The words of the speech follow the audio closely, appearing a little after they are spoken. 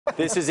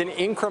This is an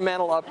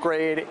incremental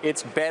upgrade.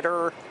 It's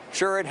better.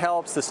 Sure, it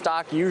helps. The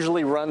stock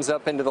usually runs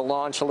up into the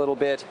launch a little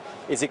bit.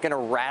 Is it going to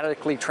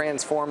radically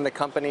transform the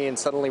company and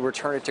suddenly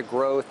return it to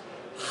growth?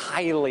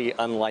 Highly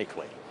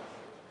unlikely.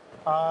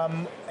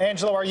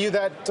 Angelo, are you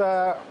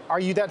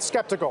that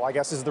skeptical, I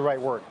guess is the right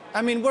word?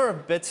 I mean, we're a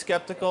bit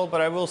skeptical,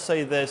 but I will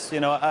say this,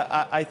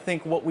 I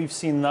think what we've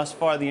seen thus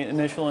far, the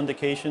initial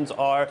indications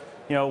are,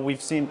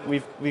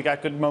 we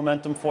got good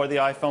momentum for the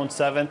iPhone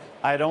 7.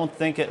 I don't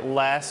think it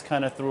lasts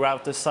kind of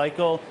throughout the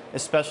cycle,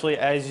 especially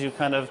as you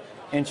kind of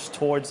inch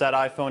towards that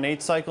iPhone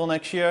 8 cycle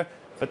next year.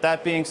 But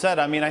that being said,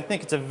 I mean, I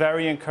think it's a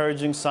very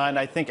encouraging sign.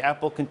 I think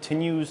Apple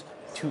continues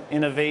to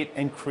innovate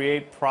and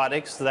create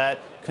products that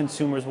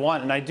consumers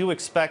want. And I do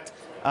expect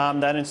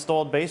that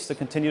installed base to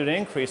continue to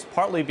increase,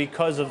 partly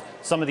because of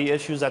some of the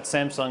issues that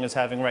Samsung is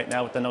having right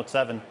now with the Note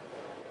 7.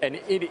 And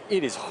it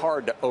is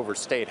hard to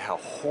overstate how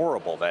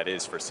horrible that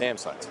is for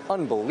Samsung. It's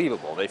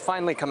unbelievable. They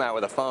finally come out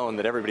with a phone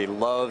that everybody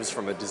loves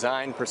from a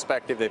design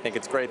perspective. They think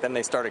it's great. Then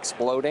they start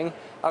exploding.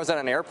 I was on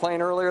an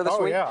airplane earlier this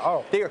week. Yeah.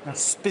 Oh. They are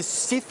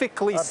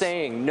specifically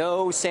saying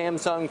no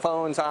Samsung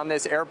phones on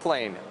this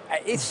airplane.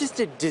 It's just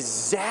a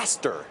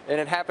disaster. And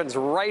it happens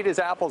right as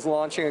Apple's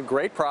launching a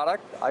great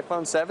product,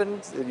 iPhone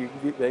 7.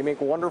 They make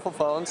wonderful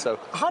phones. So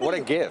what a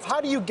gift. How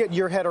do you get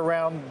your head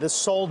around the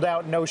sold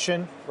out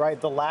notion,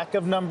 right? The lack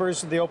of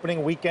numbers the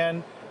opening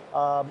weekend.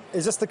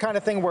 Is this the kind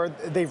of thing where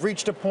they've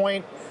reached a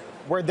point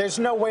where there's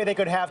no way they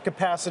could have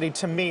capacity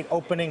to meet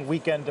opening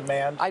weekend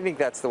demand? I think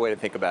that's the way to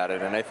think about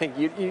it, and I think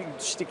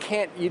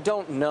you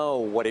don't know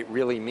what it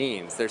really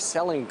means. They're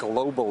selling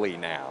globally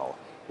now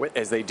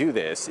as they do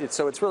this,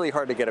 so it's really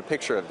hard to get a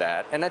picture of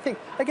that. And I think,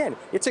 again,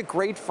 it's a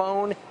great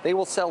phone. They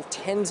will sell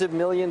tens of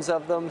millions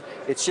of them.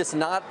 It's just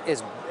not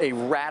as a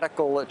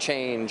radical a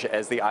change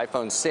as the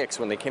iPhone 6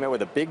 when they came out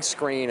with a big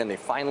screen and they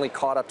finally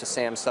caught up to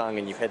Samsung,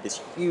 and you've had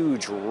this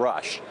huge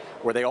rush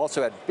where they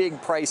also had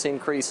big price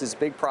increases,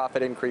 big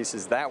profit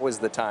increases. That was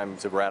the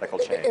times of radical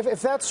change.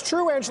 If that's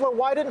true, Angelo,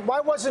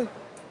 why wasn't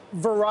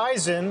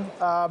Verizon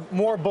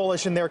more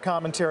bullish in their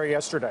commentary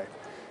yesterday?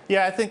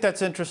 Yeah, I think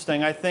that's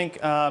interesting. I think,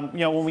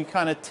 when we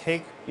kind of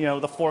take,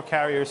 the four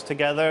carriers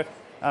together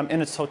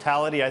in its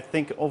totality, I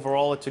think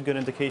overall it's a good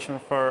indication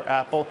for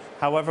Apple.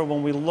 However,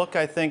 when we look,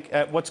 I think,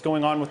 at what's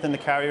going on within the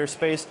carrier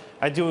space,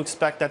 I do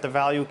expect that the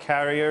value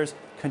carriers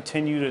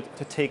continue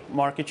to take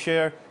market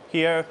share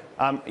here.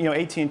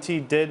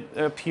 AT&T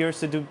appears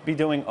to be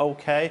doing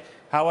okay.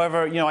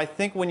 However, I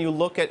think when you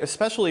look at,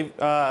 especially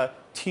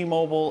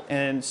T-Mobile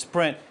and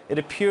Sprint, it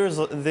appears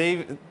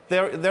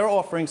they're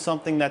offering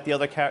something that the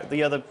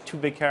other two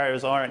big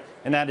carriers aren't,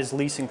 and that is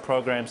leasing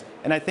programs.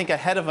 And I think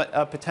ahead of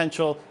a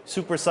potential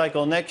super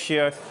cycle next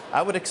year,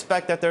 I would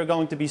expect that there are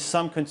going to be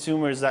some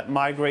consumers that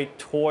migrate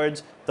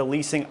towards the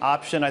leasing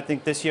option. I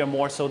think this year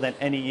more so than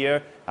any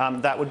year,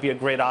 that would be a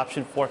great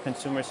option for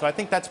consumers. So I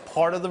think that's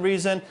part of the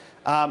reason.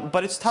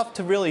 But it's tough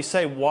to really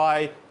say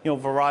why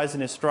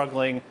Verizon is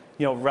struggling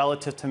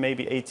relative to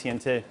maybe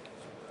AT&T.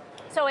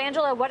 So,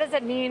 Angelo, what does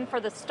it mean for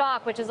the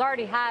stock, which has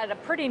already had a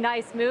pretty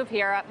nice move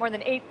here, at more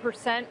than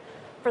 8%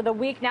 for the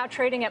week, now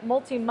trading at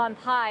multi-month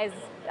highs?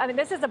 I mean,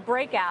 this is a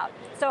breakout.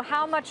 So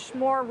how much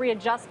more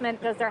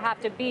readjustment does there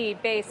have to be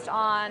based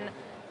on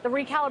the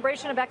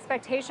recalibration of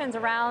expectations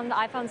around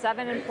iPhone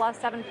 7 and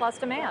 7 Plus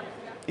demand?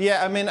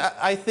 Yeah, I mean,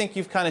 I think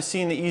you've kind of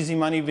seen the easy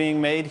money being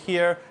made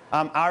here.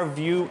 Our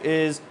view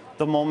is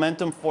the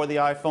momentum for the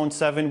iPhone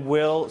 7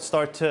 will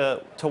start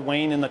to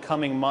wane in the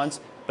coming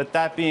months. But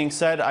that being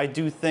said, I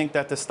do think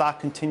that the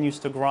stock continues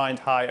to grind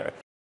higher.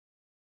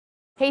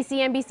 Hey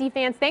CNBC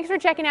fans, thanks for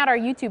checking out our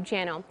YouTube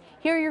channel.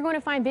 Here you're going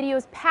to find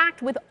videos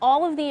packed with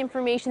all of the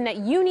information that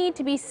you need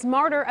to be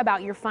smarter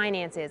about your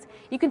finances.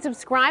 You can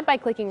subscribe by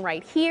clicking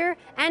right here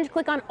and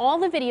click on all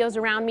the videos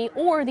around me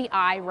or the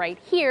I right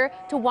here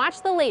to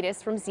watch the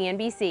latest from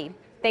CNBC.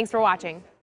 Thanks for watching.